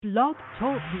Blog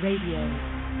Talk Radio.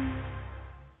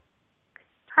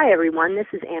 Hi, everyone. This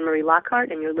is Anne-Marie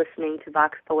Lockhart, and you're listening to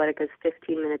Vox Poetica's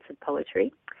 15 Minutes of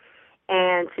Poetry.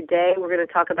 And today we're going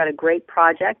to talk about a great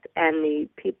project and the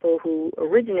people who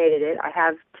originated it. I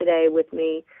have today with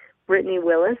me Brittany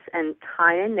Wilis and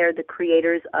Tynan. They're the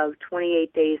creators of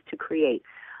 28 Days to Create.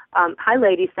 Hi,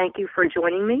 ladies. Thank you for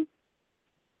joining me.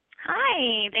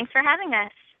 Hi. Thanks for having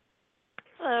us.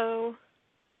 Hello.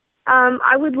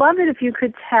 I would love it if you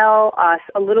could tell us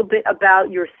a little bit about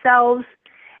yourselves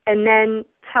and then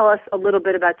tell us a little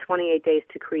bit about 28 Days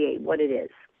to Create, what it is.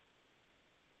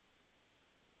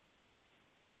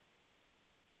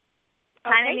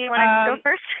 Tynan, you want to go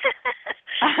first?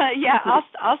 Yeah,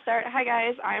 I'll start. Hi,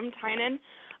 guys. I'm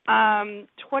Tynan.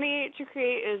 28 to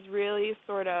Create is really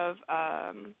sort of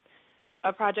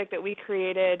a project that we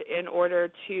created in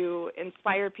order to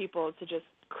inspire people to just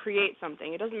create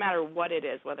something. It doesn't matter what it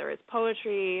is, whether it's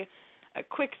poetry, a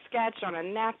quick sketch on a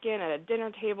napkin at a dinner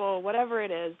table, whatever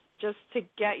it is, just to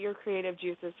get your creative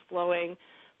juices flowing.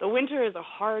 The winter is a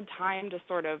hard time to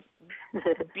sort of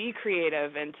be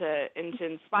creative and to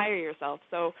inspire yourself.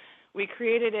 So we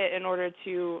created it in order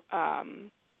to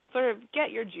sort of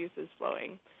get your juices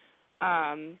flowing.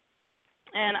 And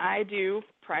I do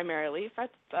primarily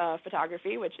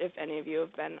photography, which if any of you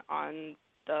have been on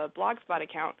the Blogspot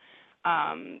account,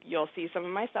 you'll see some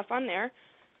of my stuff on there.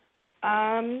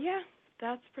 Yeah,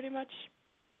 that's pretty much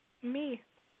me.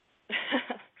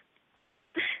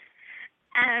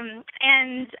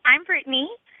 And I'm Brittany.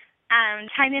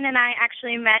 Tynan and I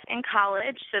actually met in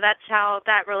college, so that's how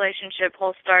that relationship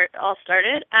all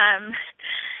started.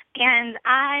 And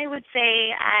I would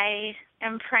say I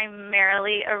am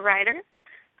primarily a writer,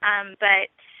 but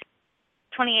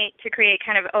 28 to Create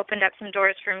kind of opened up some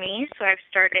doors for me, so I've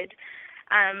started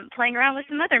playing around with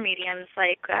some other mediums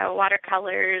like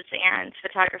watercolors and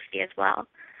photography as well.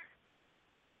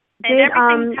 And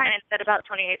everything Tynan said about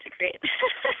 28 to Create.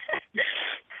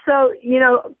 So,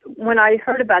 when I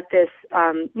heard about this,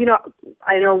 I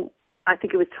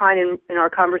think it was Tynan in our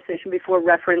conversation before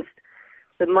referenced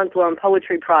the month-long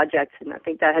poetry project, and I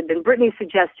think that had been Brittany's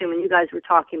suggestion when you guys were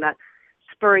talking about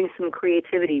spurring some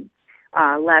creativity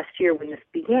last year when this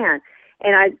began.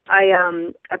 And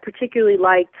I particularly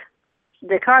liked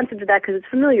the concept of that because it's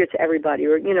familiar to everybody,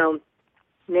 or,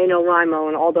 NaNoWriMo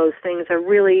and all those things are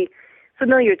really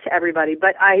familiar to everybody.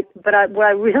 But what I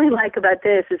really like about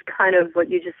this is kind of what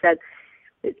you just said.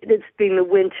 It's being the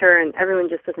winter and everyone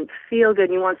just doesn't feel good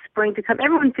and you want spring to come.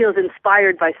 Everyone feels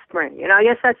inspired by spring. I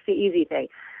guess that's the easy thing.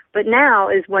 But now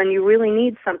is when you really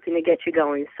need something to get you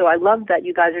going. So I love that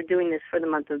you guys are doing this for the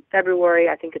month of February.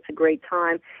 I think it's a great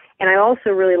time. And I also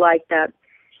really like that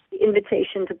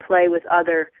invitation to play with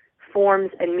other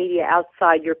forms and media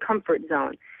outside your comfort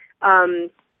zone.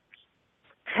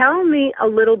 Tell me a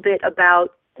little bit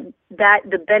about that,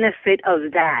 the benefit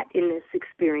of that in this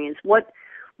experience. What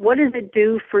does it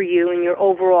do for you in your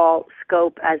overall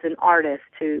scope as an artist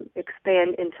to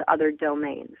expand into other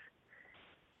domains?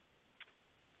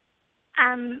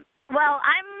 Well,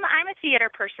 I'm a theater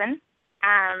person,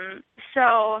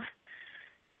 so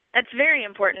that's very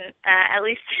important, at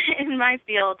least in my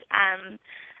field.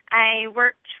 I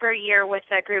worked for a year with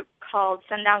a group called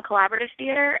Sundown Collaborative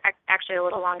Theater, actually a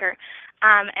little longer,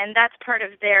 and that's part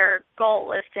of their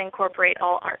goal is to incorporate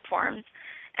all art forms.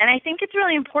 And I think it's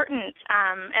really important,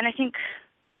 and I think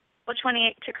what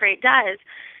 28 to Create does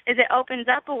is it opens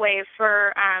up a way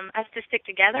for us to stick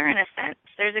together in a sense.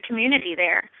 There's a community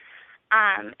there.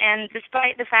 And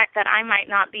despite the fact that I might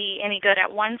not be any good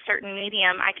at one certain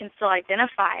medium, I can still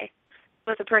identify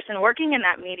with the person working in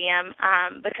that medium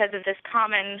because of this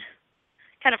common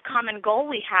goal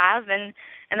we have and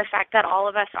the fact that all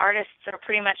of us artists are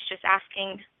pretty much just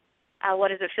asking what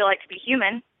does it feel like to be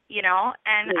human,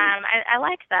 and I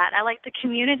like that. I like the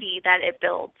community that it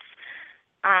builds,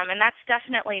 and that's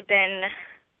definitely been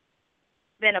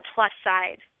a plus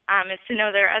side, is to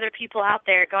know there are other people out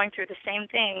there going through the same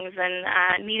things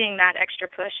and needing that extra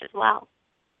push as well.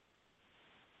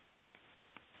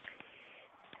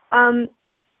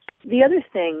 The other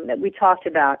thing that we talked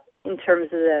about in terms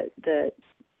of the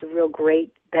real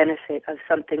great benefit of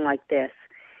something like this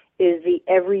is the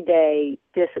everyday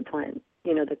discipline,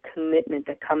 the commitment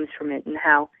that comes from it and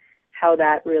how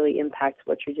that really impacts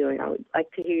what you're doing. I would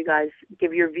like to hear you guys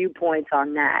give your viewpoints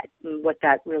on that and what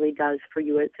that really does for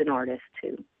you as an artist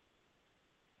too.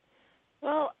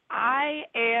 Well, I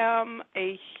am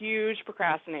a huge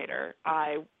procrastinator.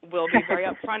 I will be very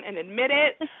upfront and admit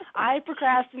it. I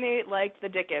procrastinate like the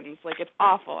dickens. Like, it's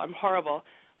awful. I'm horrible.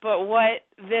 But what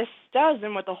this does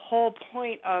and what the whole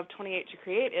point of 28 to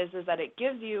Create is that it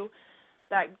gives you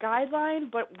that guideline,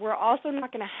 but we're also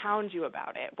not going to hound you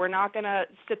about it. We're not going to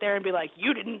sit there and be like,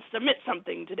 you didn't submit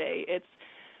something today. It's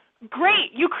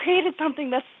great. You created something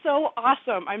that's so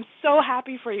awesome. I'm so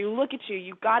happy for you. Look at you.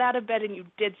 You got out of bed and you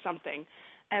did something.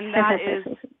 And that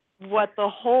is what the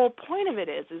whole point of it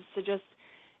is to just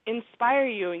inspire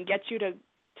you and get you to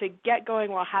get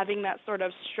going while having that sort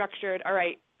of structured, all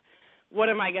right, what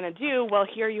am I going to do? Well,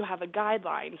 here you have a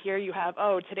guideline. Here you have,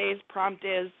 today's prompt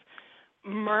is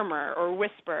murmur or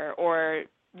whisper or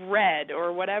read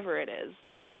or whatever it is.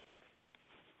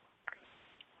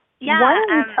 Yeah. Why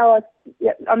don't you tell us?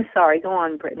 Yeah, I'm sorry. Go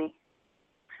on, Brittany.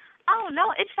 Oh,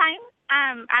 no, it's fine.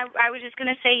 I was just going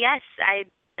to say yes.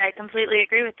 I completely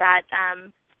agree with that.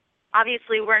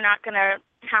 Obviously, we're not going to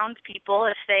hound people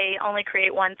if they only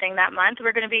create one thing that month.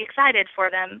 We're going to be excited for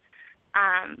them.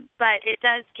 But it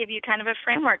does give you kind of a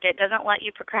framework. It doesn't let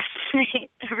you procrastinate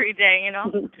every day, you know.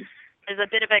 There's a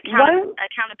bit of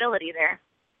accountability there.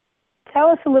 Tell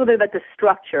us a little bit about the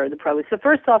structure of the program. So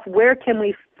first off, where can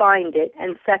we find it?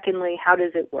 And secondly, how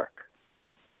does it work?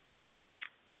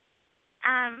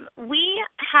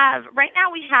 Right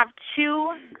now we have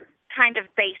two kind of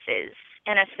bases,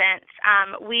 in a sense.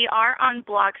 We are on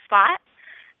Blogspot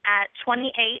at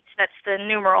 28, that's the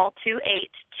numeral 28,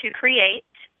 to create,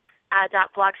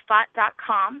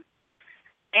 .blogspot.com.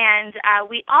 And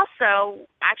we also,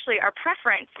 actually, our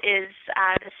preference is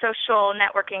the social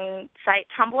networking site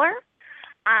Tumblr,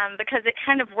 because it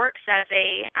kind of works as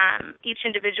each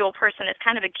individual person is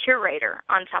kind of a curator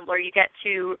on Tumblr. You get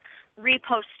to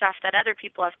repost stuff that other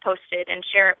people have posted and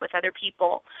share it with other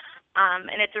people.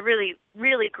 And it's a really,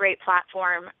 really great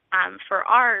platform for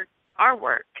our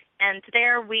work. And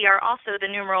there we are also the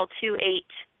numeral 28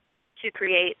 to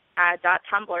create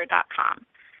 .tumblr.com.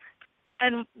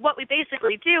 And what we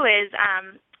basically do is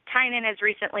Tynan has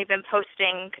recently been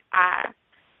posting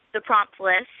the prompt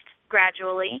list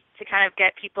gradually to kind of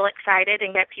get people excited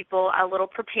and get people a little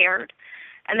prepared.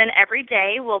 And then every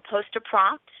day we'll post a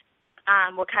prompt.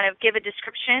 We'll kind of give a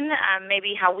description,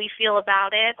 maybe how we feel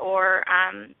about it or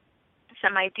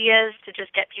some ideas to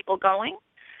just get people going.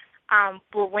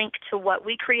 We'll link to what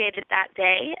we created that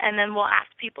day, and then we'll ask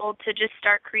people to just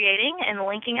start creating and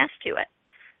linking us to it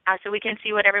so we can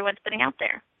see what everyone's putting out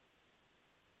there.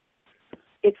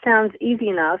 It sounds easy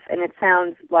enough, and it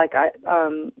sounds like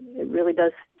it really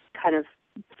does kind of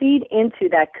feed into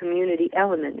that community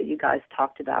element that you guys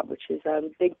talked about, which is a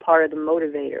big part of the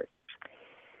motivator.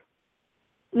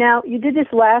 Now, you did this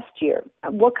last year.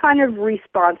 What kind of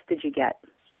response did you get?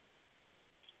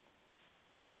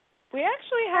 We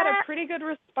actually had a pretty good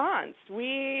response.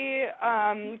 We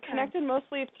connected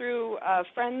mostly through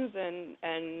friends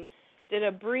and did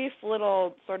a brief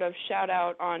little sort of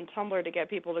shout-out on Tumblr to get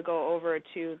people to go over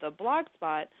to the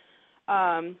Blogspot.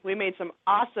 We made some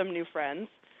awesome new friends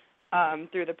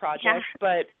through the project,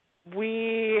 but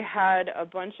we had a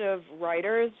bunch of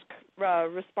writers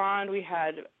respond. We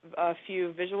had a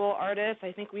few visual artists.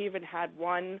 I think we even had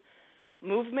one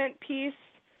movement piece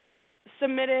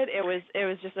submitted. It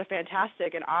was just a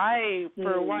fantastic, and I,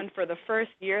 for one, for the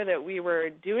first year that we were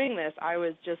doing this, I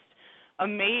was just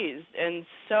amazed and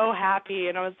so happy,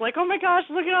 and I was like, oh my gosh,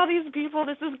 look at all these people,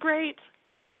 this is great.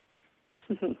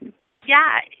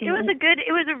 Yeah, it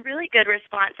was a really good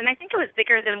response, and I think it was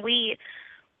bigger than we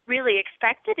really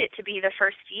expected it to be the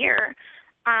first year.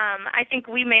 I think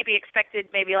we maybe expected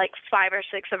maybe like 5 or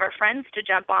 6 of our friends to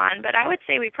jump on, but I would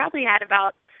say we probably had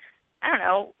about, I don't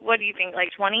know, what do you think, like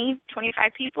 20,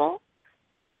 25 people?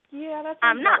 Yeah, that's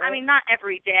not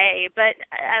every day, but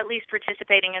at least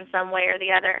participating in some way or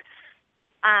the other.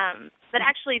 But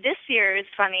actually this year is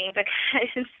funny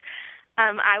because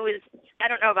I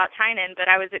don't know about Tynan, but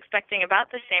I was expecting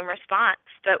about the same response,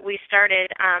 but we started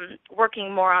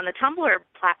working more on the Tumblr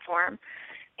platform,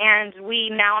 and we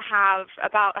now have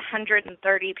about 130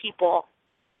 people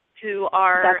who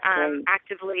are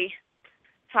actively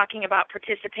talking about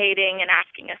participating and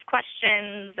asking us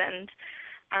questions, and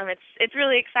it's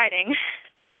really exciting.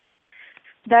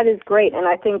 That is great, and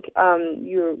I think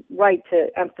you're right to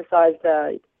emphasize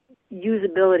the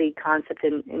usability concept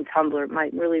in Tumblr. It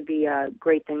might really be a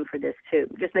great thing for this, too.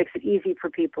 It just makes it easy for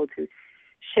people to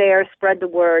share, spread the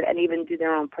word, and even do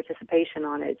their own participation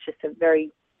on it. It's just a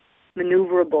very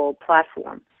maneuverable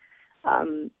platform.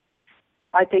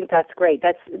 I think that's great.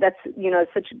 That's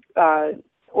such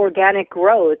organic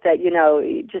growth that,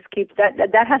 it just keeps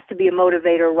that has to be a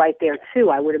motivator right there, too,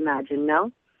 I would imagine,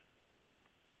 no?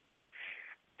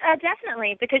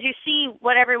 Definitely, because you see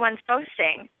what everyone's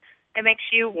posting. It makes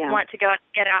you want to go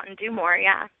get out and do more,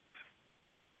 yeah.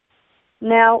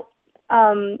 Now,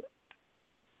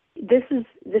 this is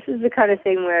the kind of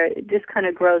thing where this kind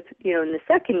of growth, in the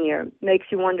second year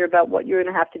makes you wonder about what you're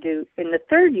going to have to do in the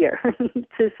third year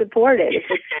to support it. If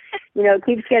it,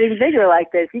 keeps getting bigger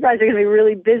like this, you guys are going to be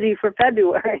really busy for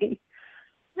February.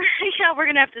 Yeah, we're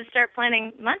going to have to start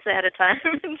planning months ahead of time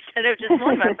instead of just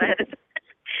 1 month ahead of time.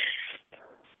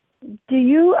 Do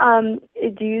you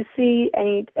see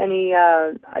any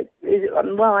I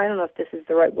don't know if this is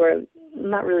the right word,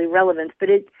 not really relevant, but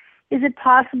is it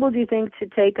possible, do you think, to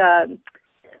take a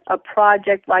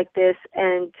project like this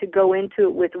and to go into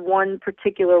it with one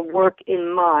particular work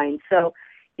in mind? So,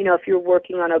 if you're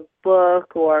working on a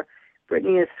book or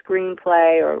Brittany a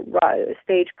screenplay or a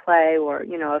stage play or,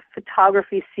 a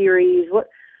photography series, what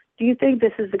do you think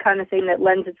this is the kind of thing that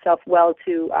lends itself well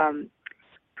to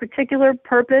particular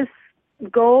purpose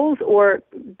goals, or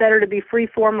better to be free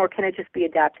form, or can it just be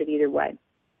adapted either way?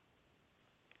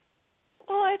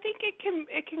 Well, I think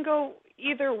it can go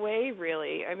either way,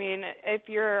 really. I mean, if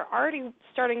you're already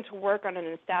starting to work on an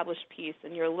established piece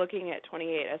and you're looking at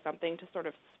 28 as something to sort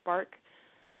of spark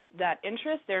that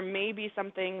interest, there may be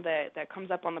something that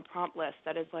comes up on the prompt list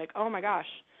that is like, oh my gosh,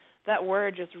 that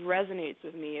word just resonates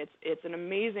with me. It's an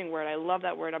amazing word. I love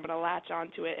that word. I'm going to latch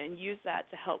onto it and use that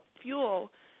to help fuel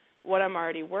what I'm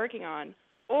already working on.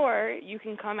 Or you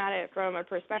can come at it from a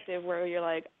perspective where you're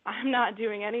like, I'm not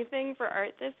doing anything for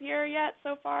art this year yet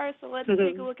so far, so let's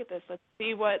take a look at this. Let's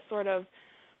see what sort of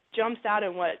jumps out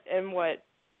and what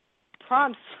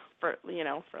prompts, for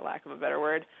lack of a better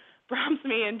word, prompts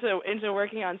me into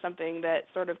working on something that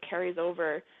sort of carries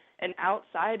over and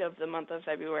outside of the month of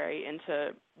February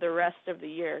into the rest of the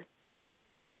year.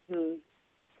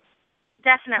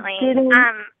 Definitely.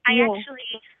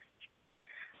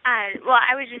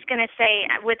 I was just going to say,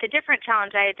 with a different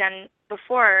challenge I had done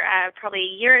before, probably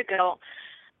a year ago,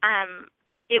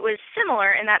 it was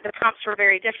similar in that the prompts were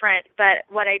very different, but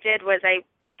what I did was I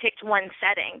picked one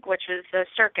setting, which was the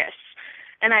circus,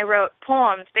 and I wrote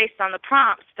poems based on the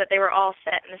prompts, but they were all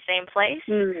set in the same place.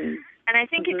 And I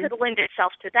think it could lend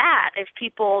itself to that. If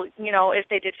people, if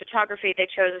they did photography, they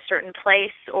chose a certain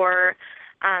place or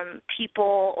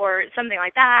people or something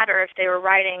like that, or if they were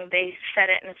writing, they set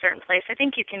it in a certain place. I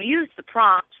think you can use the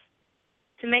prompts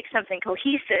to make something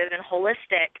cohesive and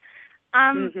holistic,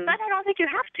 but I don't think you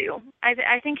have to.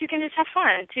 I think you can just have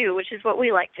fun, too, which is what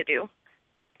we like to do.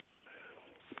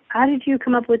 How did you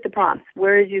come up with the prompts?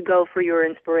 Where did you go for your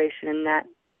inspiration in that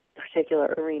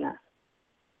particular arena?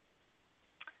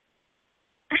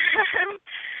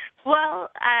 Well,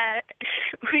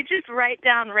 we just write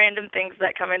down random things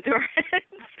that come into our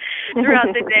heads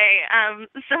throughout the day.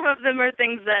 Some of them are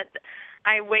things that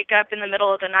I wake up in the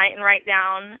middle of the night and write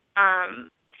down.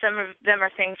 Some of them are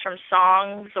things from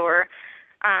songs or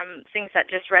things that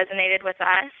just resonated with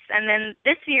us. And then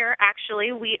this year,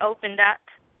 actually, we opened up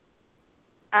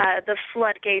the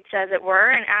floodgates, as it were,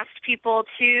 and asked people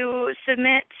to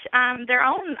submit their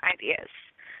own ideas.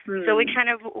 So we kind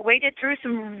of waded through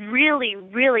some really,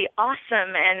 really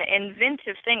awesome and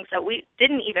inventive things that we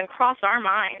didn't even cross our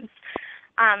minds,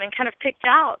 and kind of picked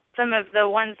out some of the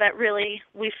ones that really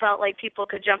we felt like people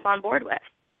could jump on board with.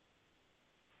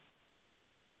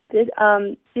 Did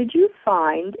you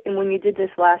find, and when you did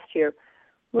this last year,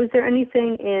 was there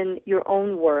anything in your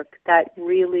own work that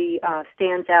really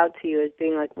stands out to you as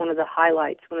being like one of the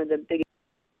highlights, one of the biggest?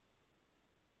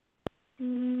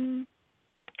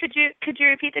 Could you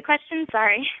repeat the question?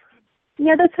 Sorry.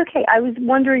 Yeah, that's okay. I was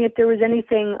wondering if there was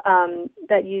anything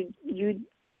that you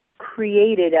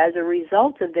created as a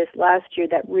result of this last year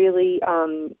that really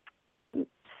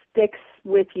sticks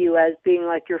with you as being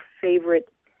like your favorite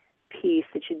piece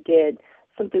that you did,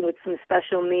 something with some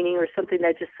special meaning or something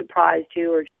that just surprised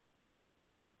you or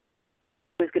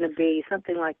was going to be,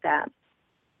 something like that,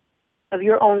 of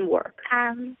your own work.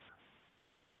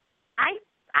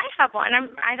 I have one.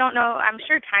 I don't know. I'm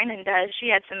sure Tynan does. She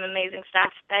had some amazing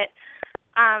stuff. But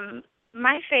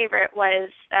my favorite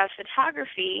was a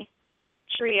photography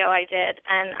trio I did.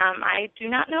 And I do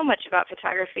not know much about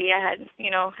photography. I had,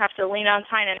 have to lean on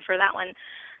Tynan for that one.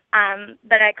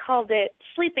 But I called it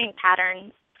Sleeping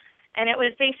Patterns. And it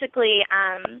was basically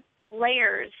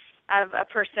layers of a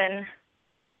person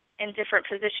in different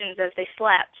positions as they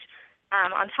slept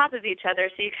on top of each other.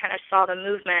 So you kind of saw the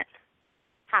movement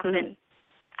happen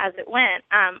as it went.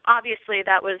 Obviously,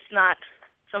 that was not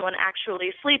someone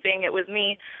actually sleeping. It was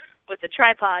me with a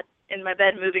tripod in my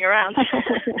bed moving around.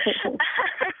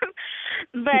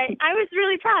 But I was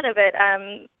really proud of it.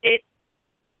 I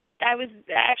was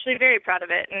actually very proud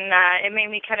of it, and it made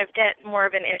me kind of get more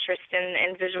of an interest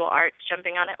in visual arts,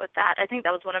 jumping on it with that. I think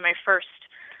that was one of my first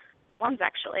ones,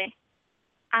 actually.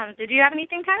 Did you have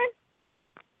anything, Tynan?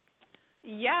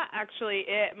 Yeah, actually,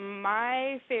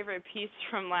 my favorite piece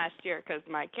from last year, because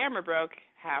my camera broke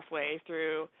halfway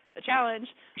through the challenge,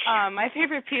 my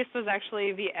favorite piece was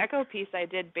actually the echo piece I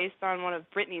did based on one of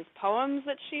Brittany's poems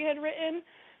that she had written,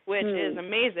 which is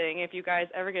amazing. If you guys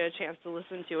ever get a chance to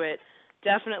listen to it,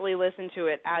 definitely listen to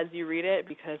it as you read it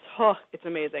because, it's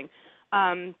amazing.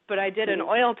 But I did an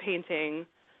oil painting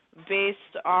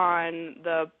based on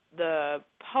the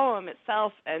poem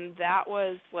itself, and that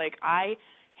was like, I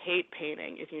hate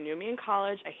painting. If you knew me in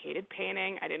college, I hated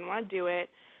painting. I didn't want to do it.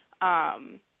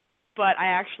 But I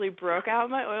actually broke out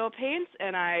my oil paints,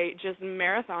 and I just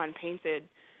marathon painted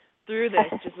through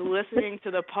this, just listening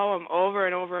to the poem over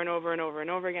and over and over and over and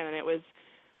over again, and it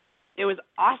was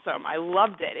awesome. I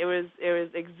loved it. It was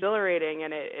exhilarating,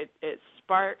 and it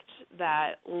sparked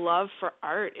that love for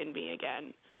art in me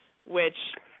again, which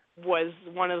was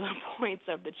one of the points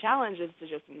of the challenge, is to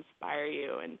just inspire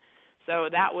you. And so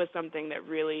that was something that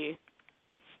really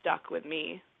stuck with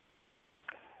me.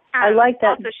 I like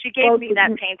that. Also, she gave me that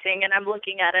painting, and I'm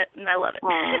looking at it, and I love it.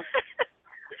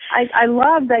 I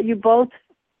love that you both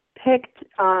picked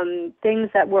things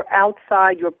that were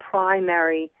outside your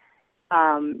primary,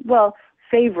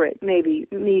 favorite, maybe,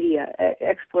 media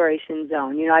exploration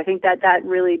zone. You know, I think that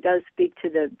really does speak to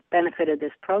the benefit of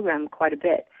this program quite a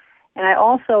bit. And I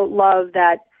also love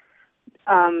that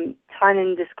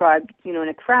Tynan described,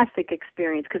 an ekphrastic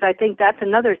experience, because I think that's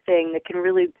another thing that can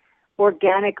really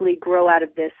organically grow out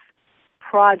of this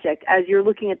project. As you're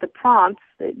looking at the prompts,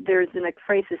 there's an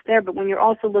ekphrasis there, but when you're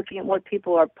also looking at what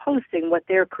people are posting, what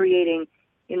they're creating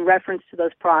in reference to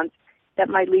those prompts, that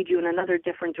might lead you in another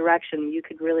different direction. You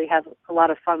could really have a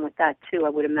lot of fun with that too, I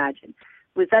would imagine.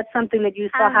 Was that something that you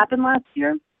saw happen last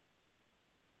year?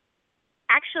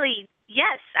 Actually,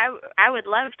 yes. I would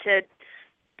love to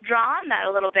draw on that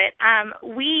a little bit.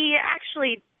 We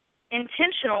actually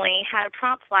intentionally had a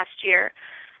prompt last year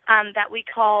that we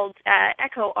called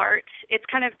echo art. It's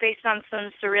kind of based on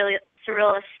some surrealist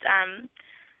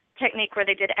technique where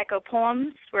they did echo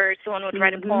poems, where someone would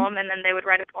write a poem and then they would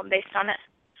write a poem based on it.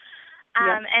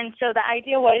 And so the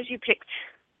idea was you picked,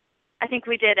 I think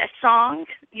we did a song.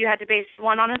 You had to base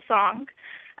one on a song.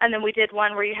 And then we did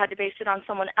one where you had to base it on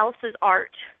someone else's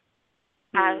art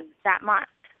that month.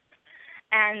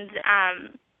 And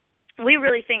we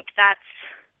really think that's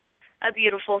a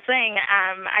beautiful thing.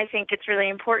 I think it's really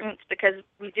important because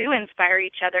we do inspire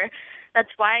each other. That's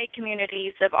why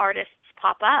communities of artists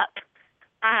pop up,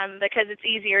 because it's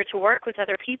easier to work with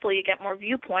other people. You get more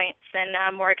viewpoints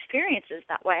and more experiences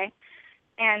that way.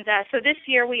 And so this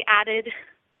year we added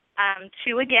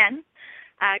 2 again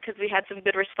because we had some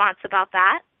good response about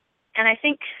that. And I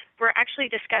think we're actually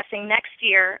discussing next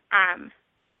year.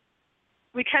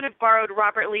 We kind of borrowed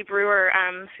Robert Lee Brewer,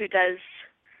 who does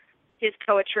his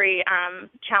poetry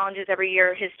challenges every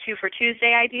year, his 2 for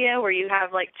Tuesday idea, where you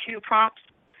have like 2 prompts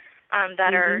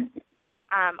that are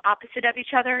opposite of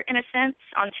each other in a sense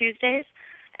on Tuesdays.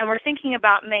 And we're thinking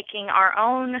about making our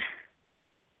own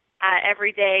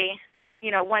everyday,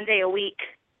 1 day a week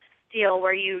deal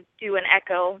where you do an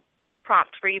echo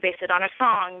prompt where you base it on a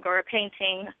song or a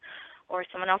painting or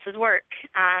someone else's work.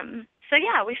 So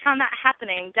yeah, we found that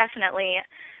happening definitely,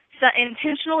 so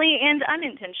intentionally and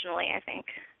unintentionally, I think.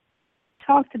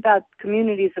 Talked about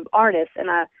communities of artists, and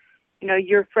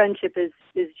your friendship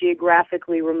is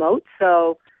geographically remote.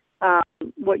 So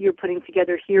what you're putting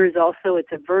together here is also,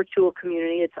 it's a virtual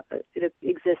community. It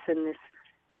exists in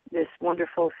this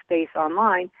wonderful space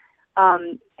online,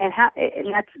 and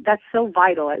that's so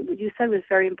vital. What you said was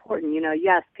very important.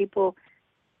 Yes, people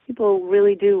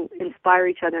really do inspire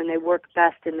each other, and they work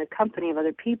best in the company of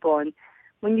other people. And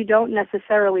when you don't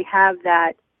necessarily have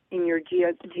that in your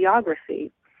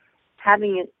geography,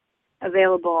 having it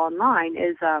available online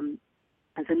is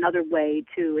another way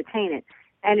to attain it.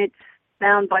 And it's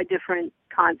bound by different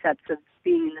concepts of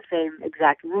being in the same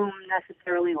exact room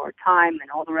necessarily, or time and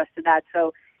all the rest of that.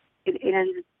 So it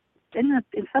ends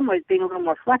in some ways being a little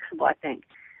more flexible, I think.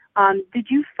 Did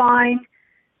you find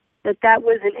that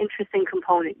was an interesting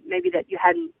component, maybe that you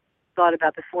hadn't thought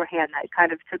about beforehand, that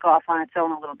kind of took off on its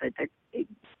own a little bit, that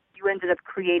you ended up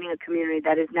creating a community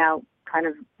that is now kind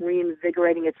of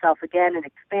reinvigorating itself again and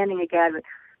expanding again,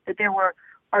 that there were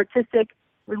artistic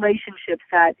relationships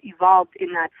that evolved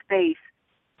in that space,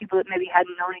 people that maybe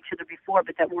hadn't known each other before,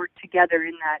 but that worked together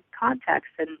in that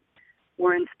context and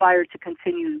were inspired to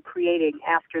continue creating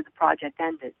after the project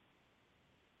ended?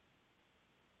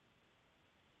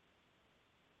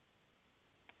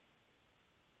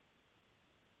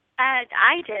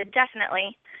 I did,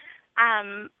 definitely.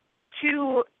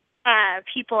 2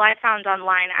 people I found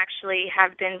online actually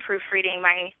have been proofreading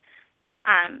my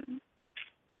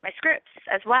scripts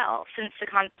as well since the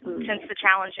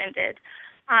challenge ended.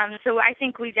 So I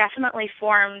think we definitely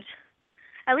formed,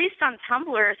 at least on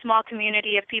Tumblr, a small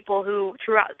community of people who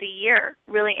throughout the year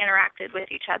really interacted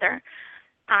with each other.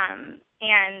 And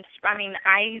I mean,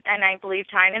 I believe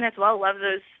Tynan as well love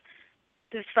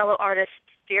those fellow artists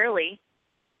dearly.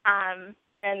 And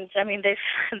I mean,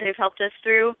 they've helped us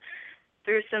through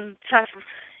some tough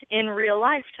in real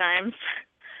life times,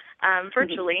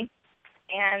 virtually.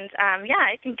 And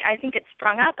I think it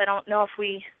sprung up. I don't know if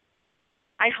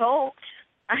I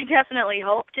definitely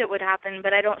hoped it would happen,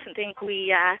 but I don't think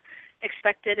we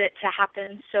expected it to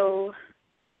happen so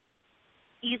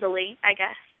easily, I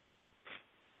guess.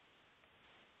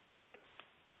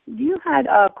 You had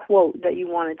a quote that you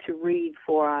wanted to read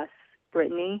for us,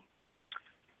 Brittany.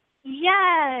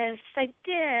 Yes, I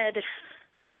did.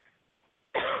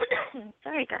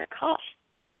 Sorry, I got a cough.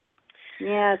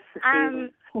 Yes, the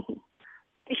season.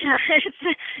 Yeah,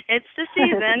 it's the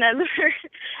season, as we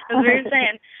were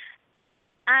saying.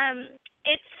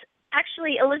 It's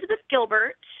actually Elizabeth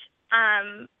Gilbert,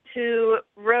 who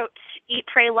wrote Eat,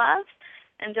 Pray, Love,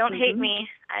 and don't hate me,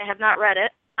 I have not read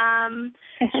it.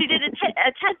 She did a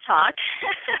TED Talk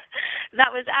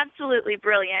that was absolutely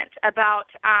brilliant about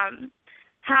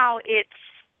how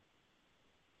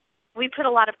we put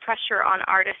a lot of pressure on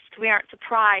artists. We aren't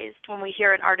surprised when we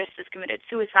hear an artist has committed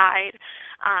suicide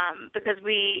because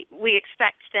we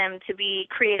expect them to be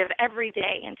creative every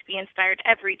day and to be inspired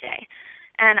every day.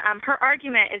 And her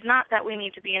argument is not that we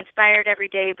need to be inspired every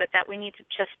day, but that we need to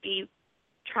just be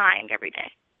trying every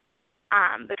day.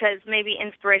 Because maybe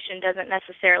inspiration doesn't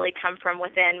necessarily come from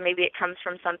within. Maybe it comes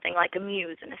from something like a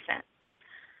muse, in a sense.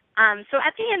 So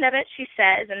at the end of it, she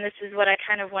says, and this is what I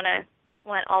kind of want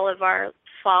all of our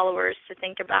followers to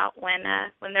think about when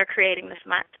they're creating this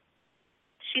month.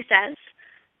 She says,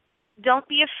 "Don't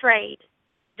be afraid.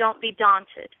 Don't be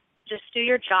daunted. Just do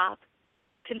your job.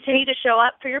 Continue to show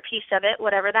up for your piece of it,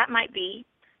 whatever that might be.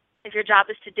 If your job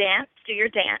is to dance, do your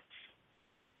dance.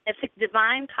 If the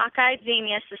divine cockeyed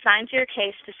genius assigned to your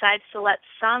case decides to let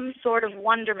some sort of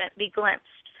wonderment be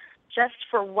glimpsed just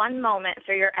for one moment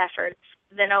through your efforts,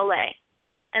 then olé.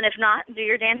 And if not, do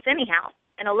your dance anyhow,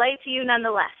 and olé to you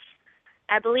nonetheless.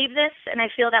 I believe this, and I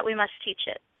feel that we must teach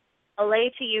it.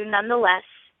 Olé to you nonetheless,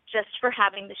 just for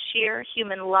having the sheer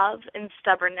human love and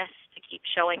stubbornness to keep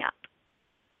showing up."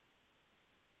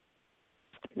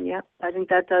 Yeah, I think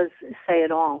that does say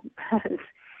it all.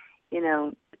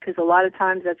 Because a lot of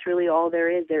times that's really all there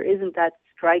is. There isn't that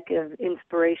strike of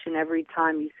inspiration every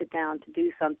time you sit down to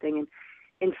do something. And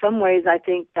in some ways, I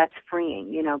think that's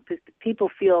freeing, because people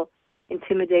feel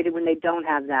intimidated when they don't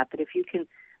have that. But if you can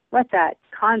let that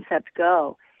concept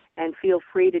go and feel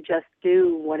free to just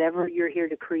do whatever you're here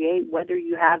to create, whether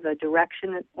you have a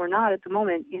direction or not at the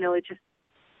moment,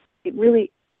 it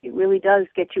really does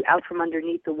get you out from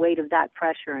underneath the weight of that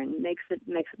pressure and makes it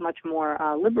much more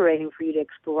liberating for you to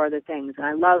explore other things. And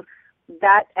I love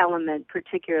that element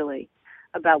particularly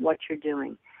about what you're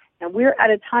doing. Now, we're at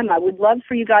a time. I would love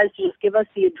for you guys to just give us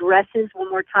the addresses one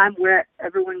more time where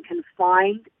everyone can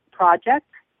find projects.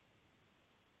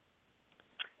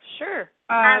 Sure.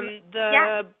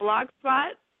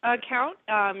 Blogspot account,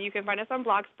 you can find us on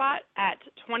Blogspot at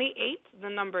 28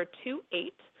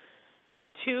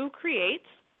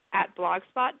 at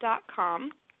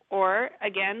blogspot.com, or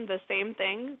again, the same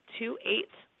thing,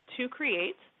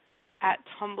 28 at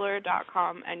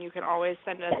tumblr.com, and you can always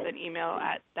send us an email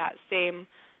at that same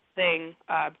thing,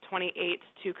 28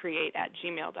 at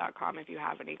gmail.com if you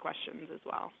have any questions as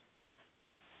well.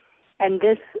 And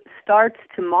this starts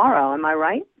tomorrow, am I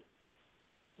right?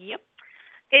 Yep.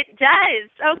 It does.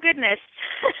 Oh, goodness.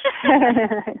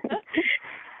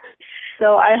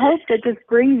 So I hope that this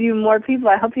brings you more people.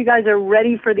 I hope you guys are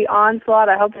ready for the onslaught.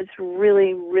 I hope it's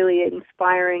really, really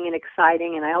inspiring and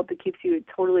exciting, and I hope it keeps you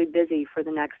totally busy for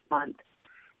the next month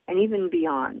and even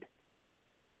beyond.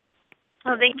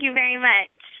 Well, thank you very much.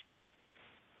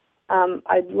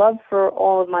 I'd love for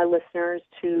all of my listeners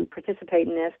to participate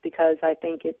in this because I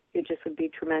think it just would be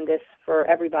tremendous for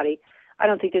everybody. I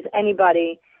don't think there's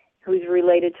anybody who's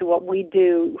related to what we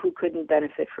do who couldn't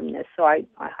benefit from this. So I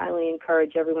highly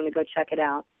encourage everyone to go check it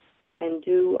out and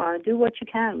do what you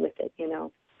can with it,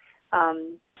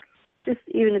 just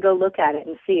even to go look at it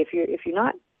and see if you're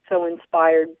not so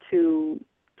inspired to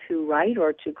write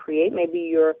or to create, maybe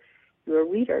you're a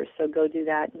reader, so go do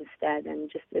that instead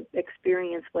and just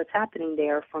experience what's happening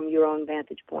there from your own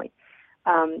vantage point.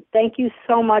 Thank you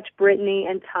so much, Brittany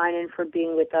and Tynan, for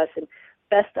being with us, and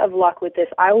best of luck with this.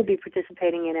 I will be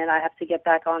participating in it. I have to get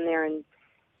back on there and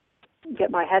get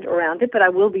my head around it, but I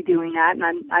will be doing that,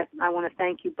 and I want to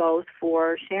thank you both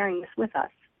for sharing this with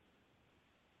us.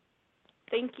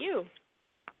 Thank you.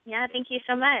 Yeah, thank you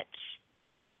so much.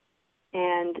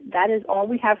 And that is all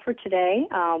we have for today.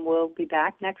 We'll be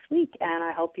back next week, and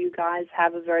I hope you guys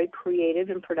have a very creative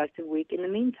and productive week in the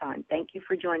meantime. Thank you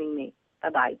for joining me.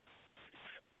 Bye-bye.